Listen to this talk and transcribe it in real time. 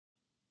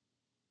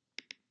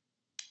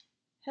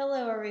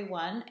Hello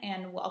everyone,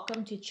 and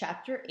welcome to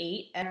Chapter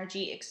 8,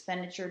 Energy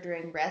Expenditure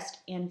During Rest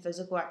and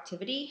Physical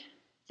Activity.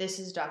 This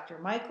is Dr.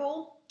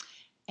 Mikell,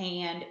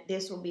 and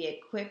this will be a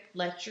quick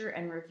lecture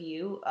and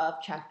review of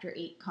Chapter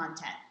 8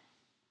 content.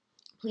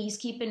 Please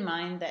keep in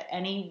mind that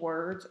any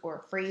words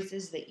or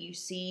phrases that you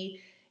see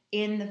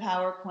in the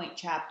PowerPoint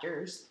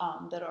chapters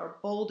that are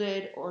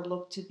bolded or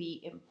look to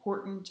be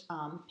important,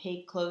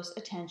 pay close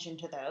attention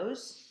to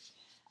those.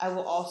 I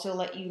will also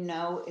let you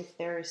know if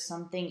there is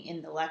something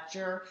in the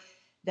lecture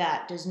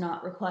that does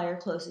not require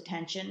close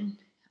attention.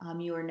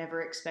 You are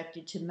never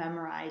expected to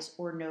memorize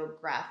or know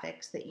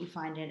graphics that you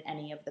find in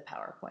any of the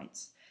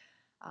PowerPoints.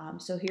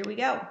 So here we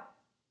go.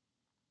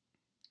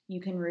 You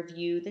can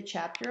review the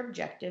chapter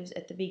objectives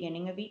at the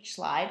beginning of each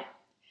slide.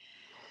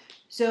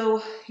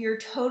 So your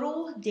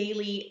total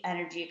daily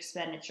energy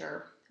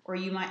expenditure, or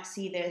you might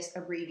see this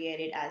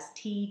abbreviated as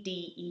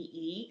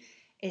TDEE,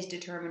 is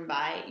determined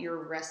by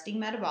your resting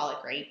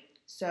metabolic rate.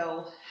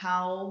 So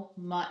how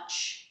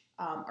much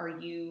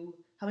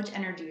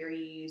energy are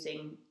you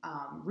using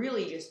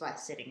really just by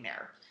sitting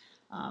there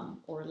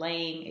or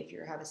laying if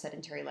you have a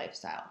sedentary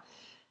lifestyle.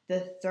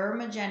 The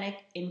thermogenic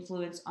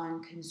influence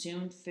on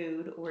consumed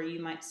food, or you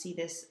might see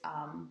this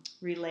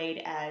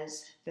relayed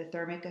as the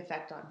thermic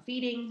effect on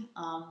feeding.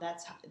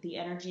 That's the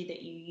energy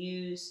that you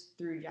use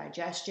through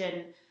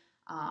digestion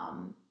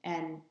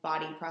and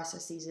body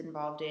processes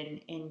involved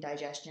in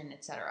digestion,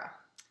 etc.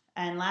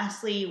 And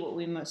lastly, what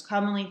we most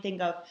commonly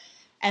think of,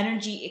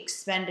 energy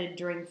expended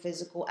during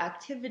physical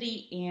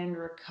activity and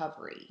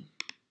recovery.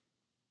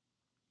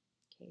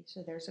 Okay,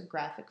 so there's a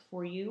graphic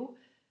for you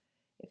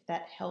if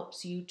that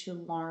helps you to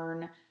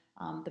learn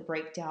the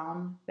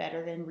breakdown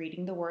better than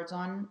reading the words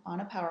on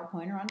a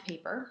PowerPoint or on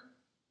paper.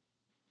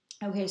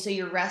 Okay, so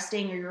your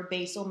resting or your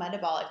basal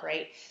metabolic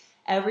rate.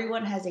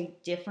 Everyone has a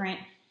different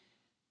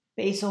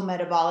basal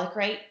metabolic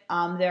rate.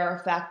 There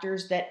are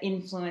factors that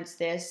influence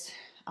this.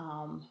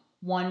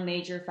 One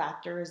major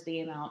factor is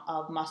the amount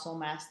of muscle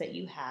mass that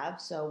you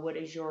have. So what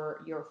is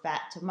your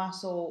fat to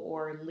muscle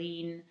or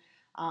lean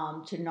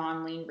to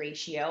non-lean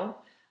ratio?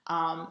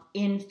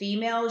 In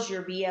females,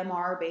 your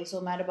BMR,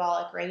 basal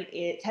metabolic rate,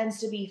 it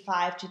tends to be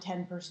 5 to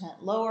 10%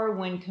 lower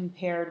when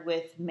compared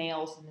with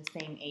males in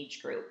the same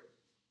age group.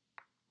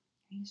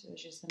 Okay, so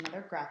there's just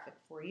another graphic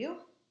for you.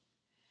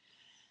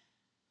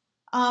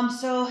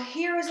 So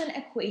here is an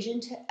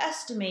equation to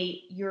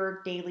estimate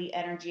your daily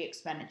energy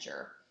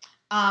expenditure.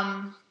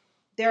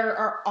 There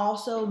are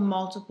also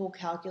multiple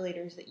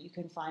calculators that you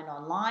can find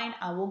online.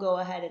 I will go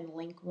ahead and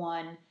link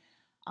one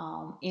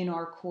in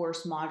our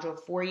course module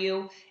for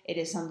you. It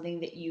is something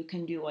that you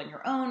can do on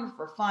your own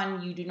for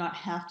fun. You do not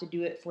have to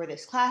do it for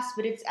this class,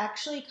 but it's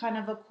actually kind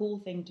of a cool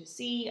thing to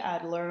see,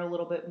 to learn a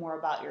little bit more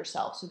about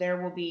yourself. So there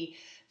will be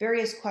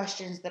various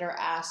questions that are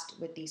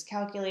asked with these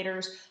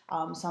calculators.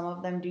 Some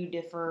of them do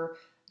differ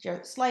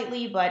just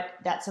slightly, but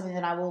that's something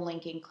that I will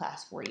link in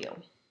class for you.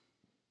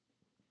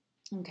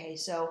 Okay,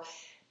 so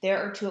there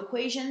are two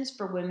equations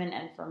for women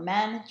and for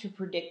men to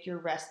predict your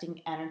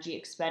resting energy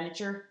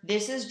expenditure.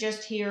 This is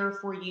just here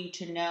for you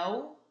to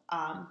know,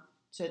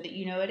 so that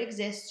you know it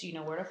exists, you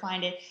know where to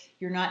find it.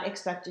 You're not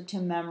expected to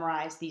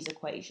memorize these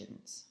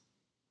equations.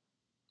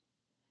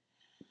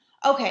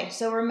 Okay,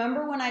 so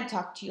remember when I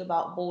talked to you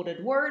about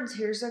bolded words?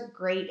 Here's a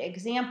great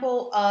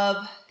example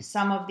of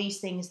some of these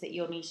things that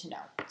you'll need to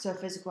know. So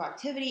physical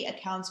activity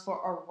accounts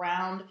for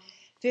around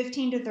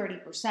 15 to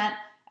 30%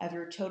 of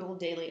your total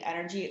daily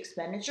energy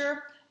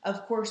expenditure.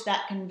 Of course,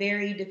 that can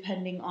vary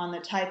depending on the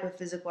type of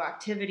physical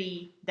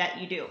activity that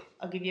you do.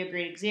 I'll give you a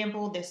great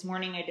example. This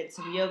morning I did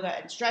some yoga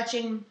and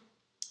stretching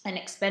and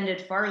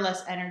expended far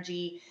less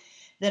energy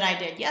than I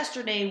did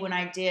yesterday when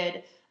I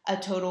did a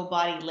total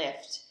body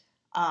lift.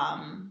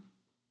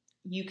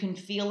 You can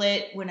feel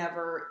it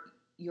whenever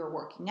you're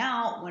working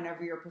out,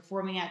 whenever you're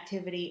performing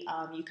activity.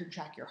 You can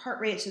track your heart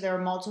rate. So there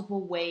are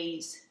multiple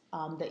ways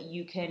that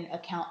you can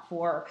account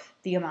for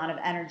the amount of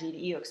energy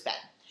that you expend.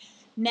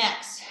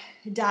 Next,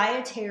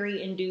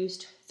 dietary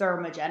induced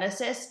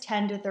thermogenesis,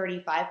 10 to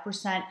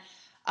 35%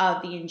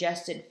 of the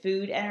ingested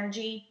food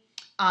energy.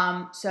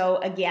 So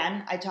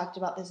again, I talked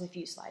about this a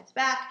few slides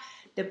back.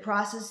 The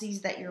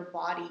processes that your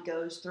body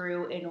goes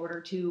through in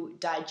order to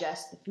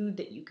digest the food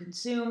that you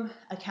consume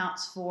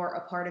accounts for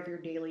a part of your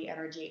daily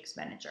energy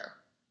expenditure.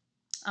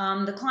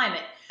 The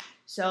climate.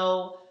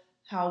 So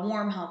how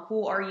warm, how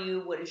cool are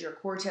you? What is your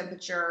core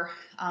temperature?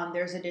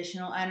 There's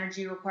additional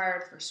energy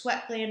required for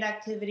sweat gland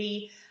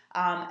activity,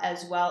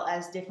 as well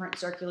as different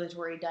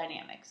circulatory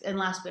dynamics. And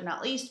last but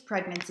not least,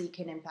 pregnancy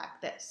can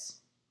impact this.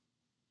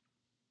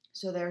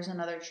 So there's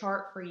another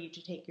chart for you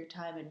to take your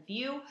time and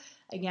view.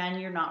 Again,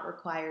 you're not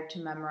required to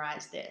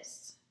memorize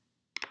this.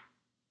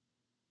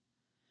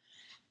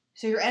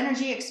 So your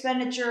energy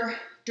expenditure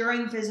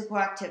during physical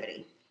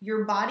activity.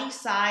 Your body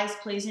size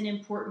plays an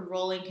important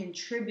role in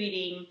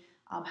contributing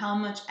how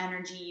much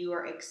energy you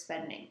are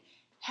expending.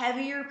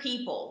 Heavier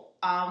people,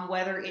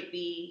 whether it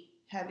be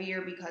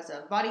heavier because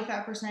of body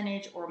fat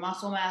percentage or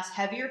muscle mass,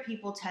 heavier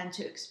people tend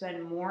to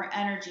expend more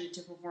energy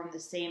to perform the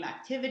same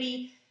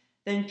activity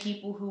than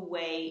people who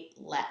weigh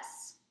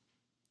less.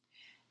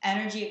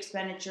 Energy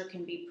expenditure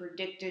can be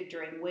predicted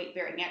during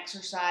weight-bearing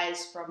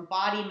exercise from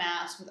body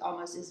mass with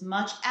almost as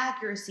much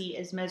accuracy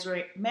as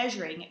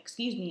measuring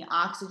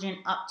oxygen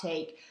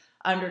uptake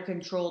under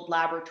controlled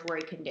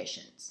laboratory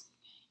conditions.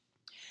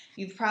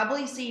 You've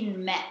probably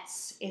seen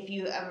METs if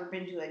you've ever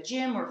been to a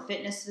gym or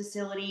fitness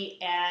facility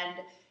and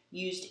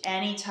used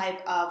any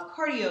type of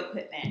cardio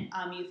equipment.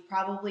 You've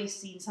probably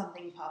seen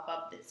something pop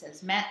up that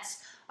says METs.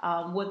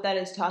 What that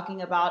is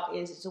talking about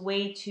is it's a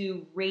way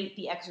to rate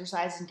the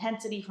exercise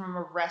intensity from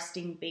a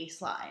resting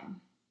baseline.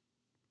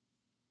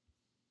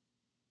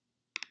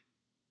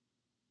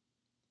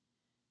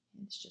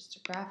 It's just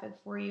a graphic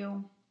for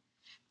you.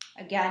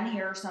 Again,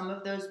 here are some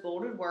of those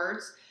bolded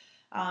words.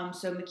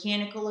 So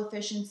mechanical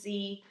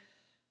efficiency,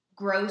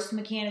 gross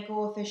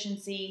mechanical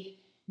efficiency,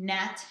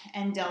 net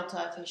and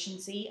delta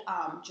efficiency.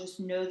 Just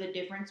know the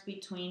difference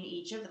between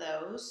each of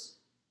those.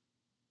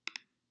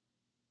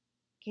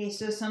 Okay,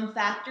 so some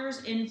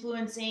factors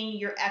influencing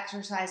your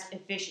exercise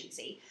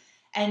efficiency.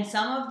 And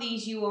some of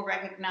these you will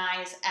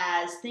recognize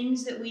as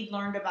things that we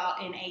learned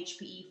about in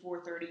HPE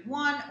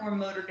 431 or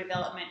motor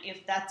development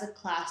if that's a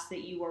class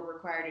that you are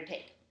required to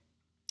take.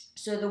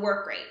 So the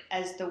work rate.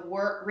 As the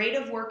rate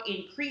of work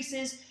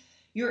increases,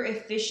 your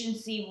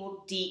efficiency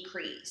will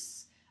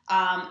decrease.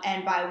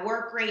 And by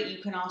work rate, you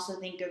can also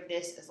think of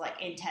this as like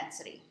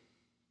intensity.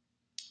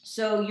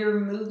 So your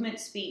movement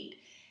speed.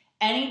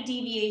 Any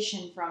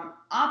deviation from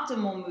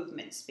optimal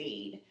movement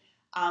speed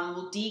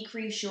will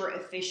decrease your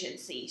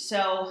efficiency.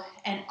 So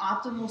an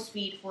optimal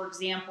speed, for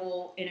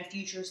example, in a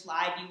future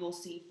slide you will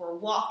see for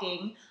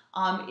walking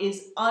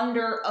is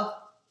under a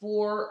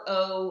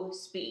 4:0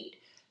 speed.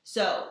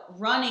 So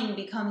running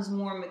becomes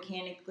more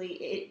mechanically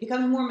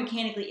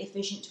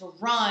efficient to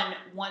run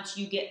once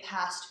you get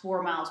past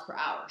 4 miles per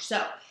hour.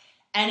 So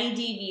any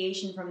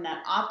deviation from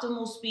that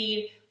optimal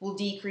speed will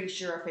decrease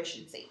your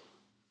efficiency.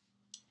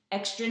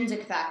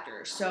 Extrinsic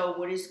factors, so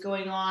what is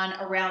going on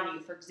around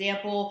you. For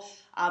example,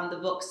 the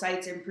book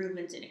cites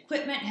improvements in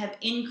equipment have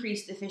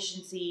increased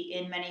efficiency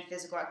in many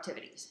physical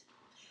activities.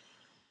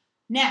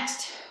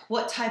 Next,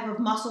 what type of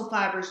muscle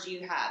fibers do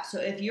you have? So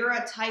if you're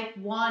a type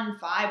 1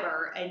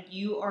 fiber and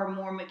you are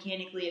more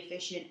mechanically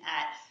efficient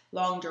at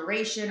long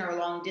duration or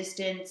long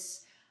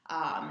distance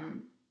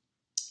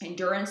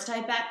endurance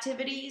type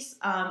activities,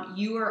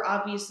 you are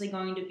obviously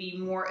going to be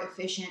more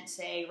efficient,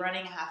 say,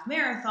 running a half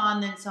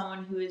marathon than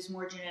someone who is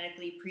more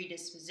genetically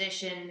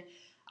predispositioned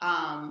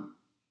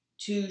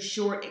to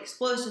short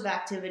explosive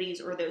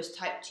activities or those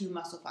type 2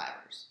 muscle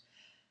fibers.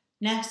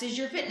 Next is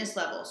your fitness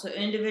level. So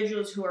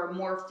individuals who are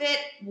more fit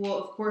will,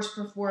 of course,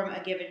 perform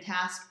a given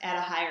task at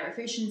a higher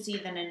efficiency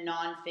than a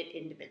non-fit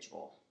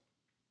individual.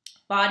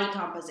 Body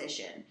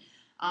composition.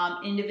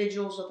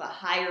 Individuals with a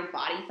higher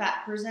body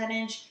fat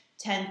percentage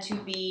tend to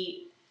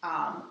be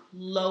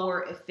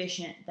lower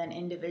efficient than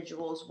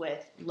individuals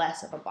with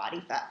less of a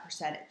body fat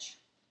percentage.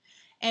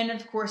 And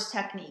of course,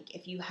 technique.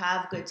 If you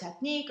have good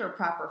technique or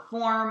proper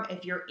form,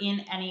 if you're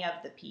in any of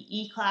the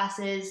PE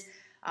classes,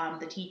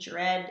 the teacher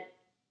ed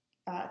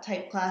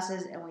type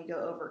classes, and we go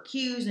over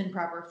cues and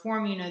proper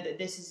form, you know that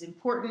this is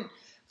important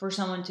for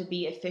someone to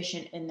be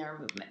efficient in their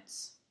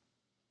movements.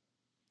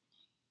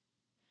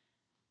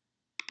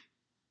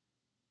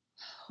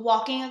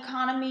 Walking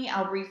economy,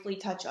 I'll briefly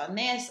touch on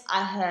this.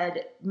 I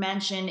had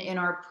mentioned in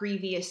our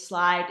previous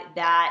slide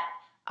that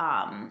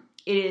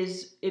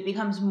it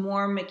becomes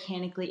more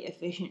mechanically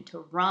efficient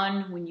to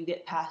run when you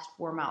get past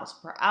 4 miles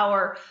per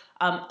hour.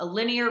 A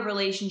linear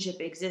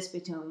relationship exists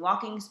between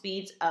walking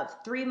speeds of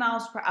 3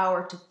 miles per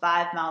hour to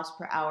 5 miles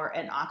per hour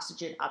and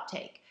oxygen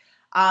uptake.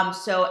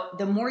 So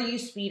the more you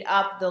speed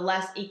up, the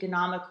less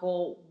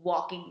economical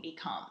walking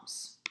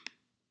becomes.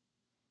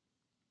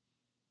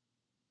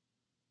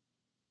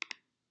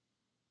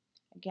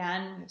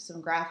 Again, we have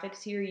some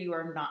graphics here. You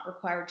are not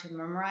required to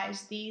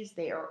memorize these.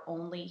 They are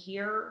only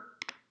here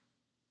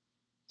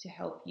to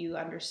help you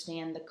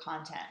understand the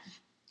content.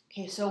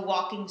 Okay, so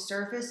walking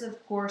surface,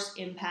 of course,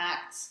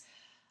 impacts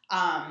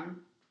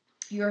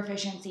your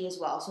efficiency as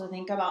well. So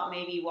think about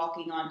maybe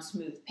walking on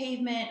smooth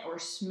pavement or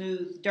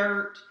smooth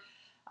dirt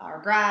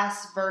or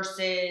grass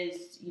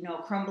versus,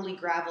 crumbly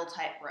gravel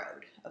type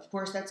road. Of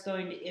course, that's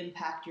going to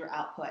impact your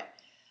output.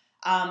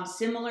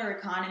 Similar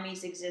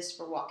economies exist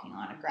for walking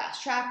on a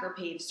grass track or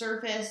paved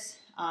surface.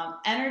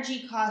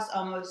 Energy cost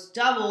almost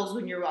doubles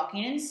when you're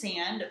walking in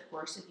sand. Of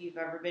course, if you've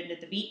ever been to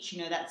the beach,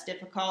 you know that's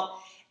difficult.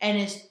 And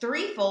is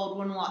threefold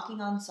when walking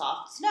on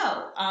soft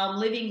snow.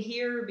 Living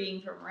here,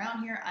 being from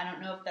around here, I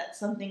don't know if that's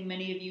something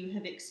many of you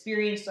have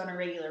experienced on a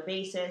regular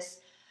basis.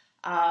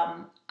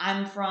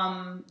 I'm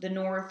from the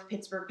north,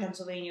 Pittsburgh,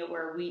 Pennsylvania,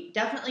 where we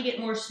definitely get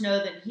more snow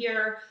than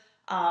here.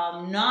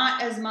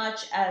 Not as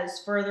much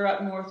as further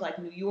up north like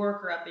New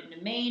York or up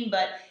into Maine,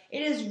 but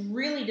it is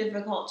really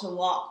difficult to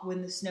walk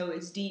when the snow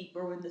is deep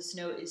or when the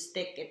snow is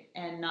thick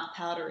and not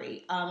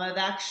powdery. I've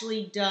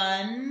actually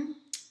done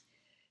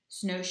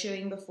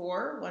snowshoeing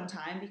before one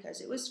time because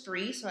it was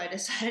free, so I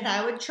decided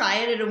I would try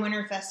it at a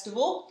winter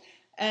festival,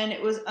 and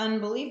it was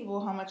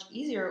unbelievable how much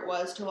easier it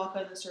was to walk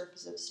on the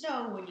surface of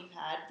snow when you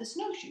had the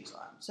snowshoes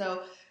on.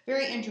 So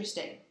very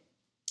interesting.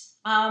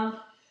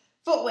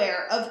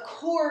 Footwear, of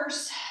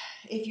course,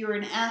 if you're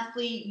an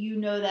athlete, you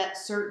know that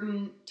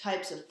certain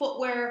types of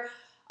footwear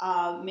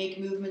make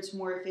movements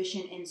more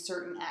efficient in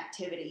certain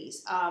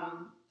activities.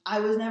 I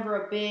was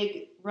never a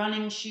big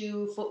running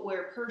shoe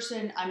footwear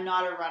person. I'm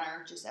not a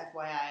runner, just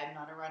FYI, I'm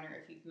not a runner.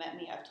 If you've met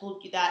me, I've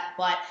told you that,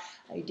 but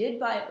I did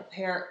buy a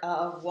pair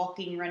of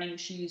walking running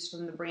shoes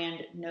from the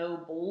brand No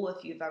Bull,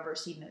 if you've ever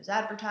seen those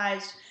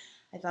advertised.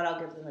 I thought I'll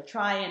give them a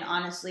try, and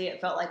honestly,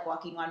 it felt like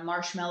walking on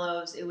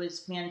marshmallows. It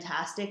was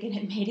fantastic, and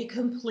it made a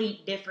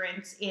complete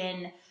difference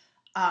in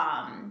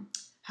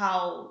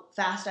how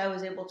fast I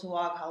was able to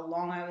walk, how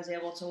long I was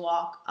able to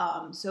walk.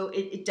 So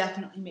it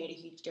definitely made a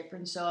huge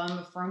difference. So I'm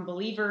a firm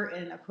believer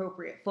in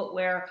appropriate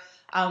footwear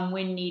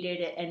when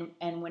needed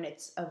and when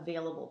it's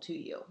available to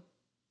you.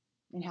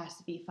 It has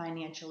to be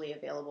financially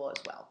available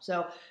as well.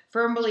 So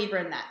firm believer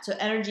in that. So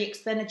energy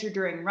expenditure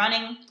during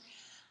running.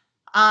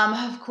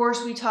 Of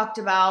course, we talked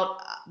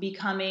about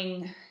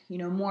becoming,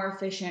 more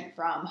efficient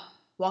from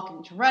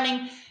walking to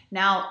running.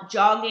 Now,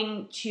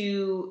 jogging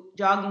to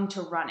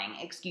running,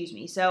 excuse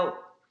me. So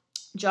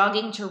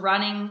jogging to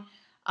running,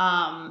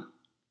 a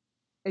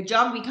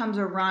jog becomes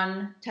a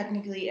run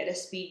technically at a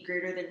speed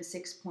greater than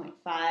 6.5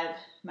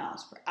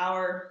 miles per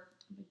hour.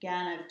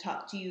 Again, I've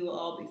talked to you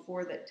all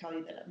before that tell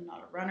you that I'm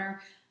not a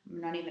runner.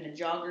 I'm not even a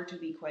jogger, to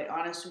be quite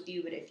honest with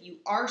you. But if you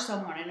are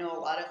someone, I know a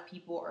lot of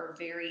people are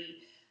very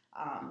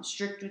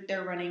strict with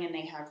their running and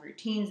they have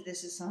routines.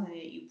 This is something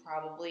that you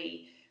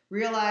probably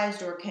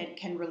realized or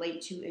can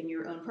relate to in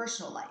your own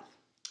personal life.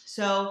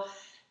 So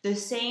the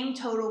same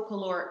total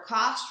caloric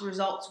cost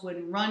results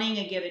when running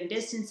a given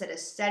distance at a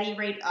steady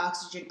rate of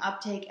oxygen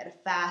uptake at a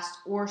fast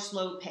or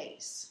slow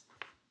pace.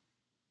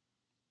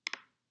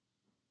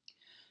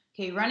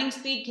 Okay, running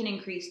speed can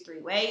increase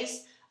 3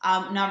 ways.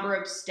 Number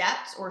of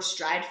steps or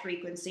stride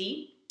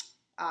frequency,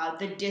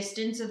 the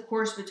distance, of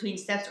course, between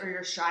steps or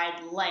your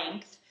stride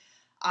length,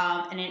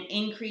 and an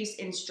increase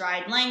in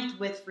stride length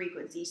with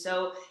frequency.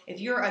 So if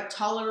you're a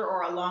taller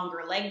or a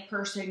longer leg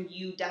person,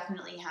 you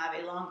definitely have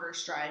a longer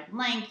stride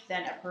length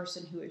than a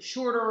person who is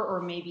shorter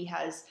or maybe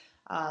has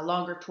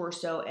longer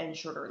torso and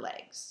shorter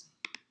legs.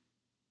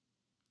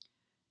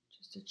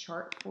 Just a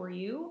chart for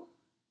you.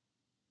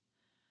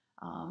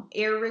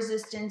 Air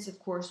resistance, of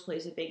course,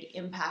 plays a big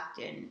impact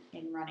in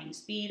running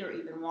speed or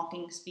even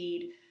walking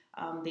speed.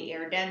 The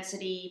air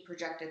density,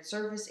 projected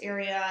surface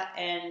area,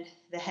 and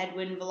the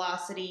headwind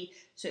velocity.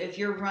 So if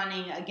you're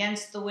running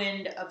against the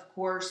wind, of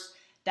course,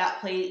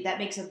 that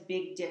makes a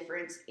big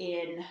difference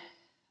in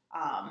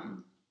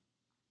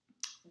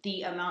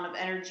the amount of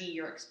energy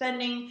you're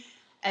expending,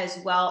 as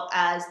well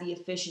as the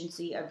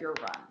efficiency of your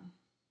run.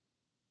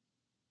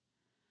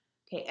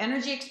 Okay,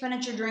 energy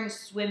expenditure during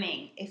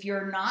swimming. If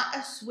you're not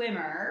a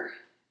swimmer,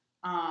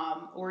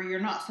 or you're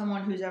not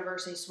someone who's ever,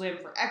 say, swim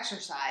for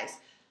exercise,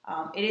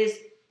 it is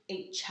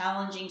a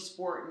challenging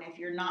sport, and if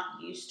you're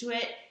not used to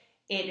it,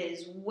 it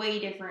is way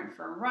different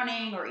from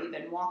running or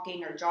even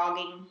walking or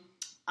jogging.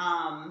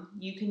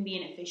 You can be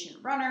an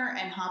efficient runner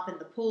and hop in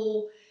the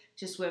pool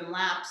to swim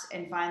laps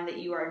and find that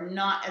you are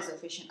not as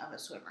efficient of a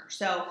swimmer.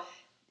 So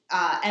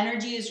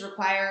energy is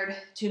required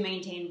to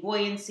maintain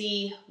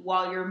buoyancy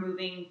while you're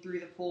moving through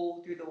the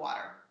pool, through the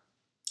water.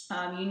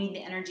 You need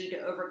the energy to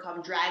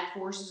overcome drag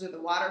forces or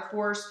the water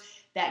force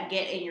that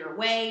get in your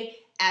way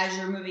as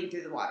you're moving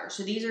through the water.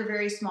 So these are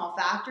very small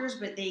factors,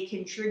 but they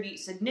contribute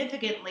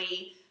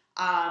significantly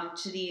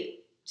to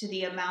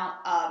the amount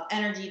of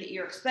energy that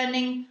you're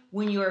expending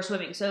when you are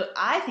swimming. So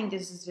I think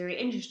this is very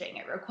interesting.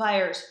 It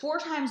requires 4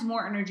 times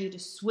more energy to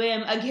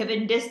swim a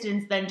given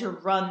distance than to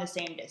run the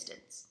same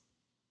distance.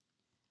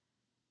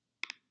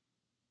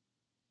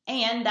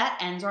 And that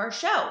ends our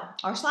show,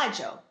 our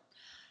slideshow.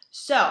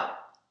 So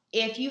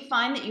if you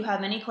find that you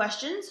have any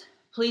questions,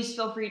 please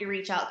feel free to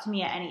reach out to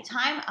me at any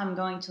time. I'm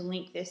going to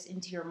link this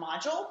into your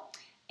module,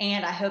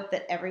 and I hope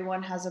that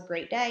everyone has a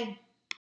great day.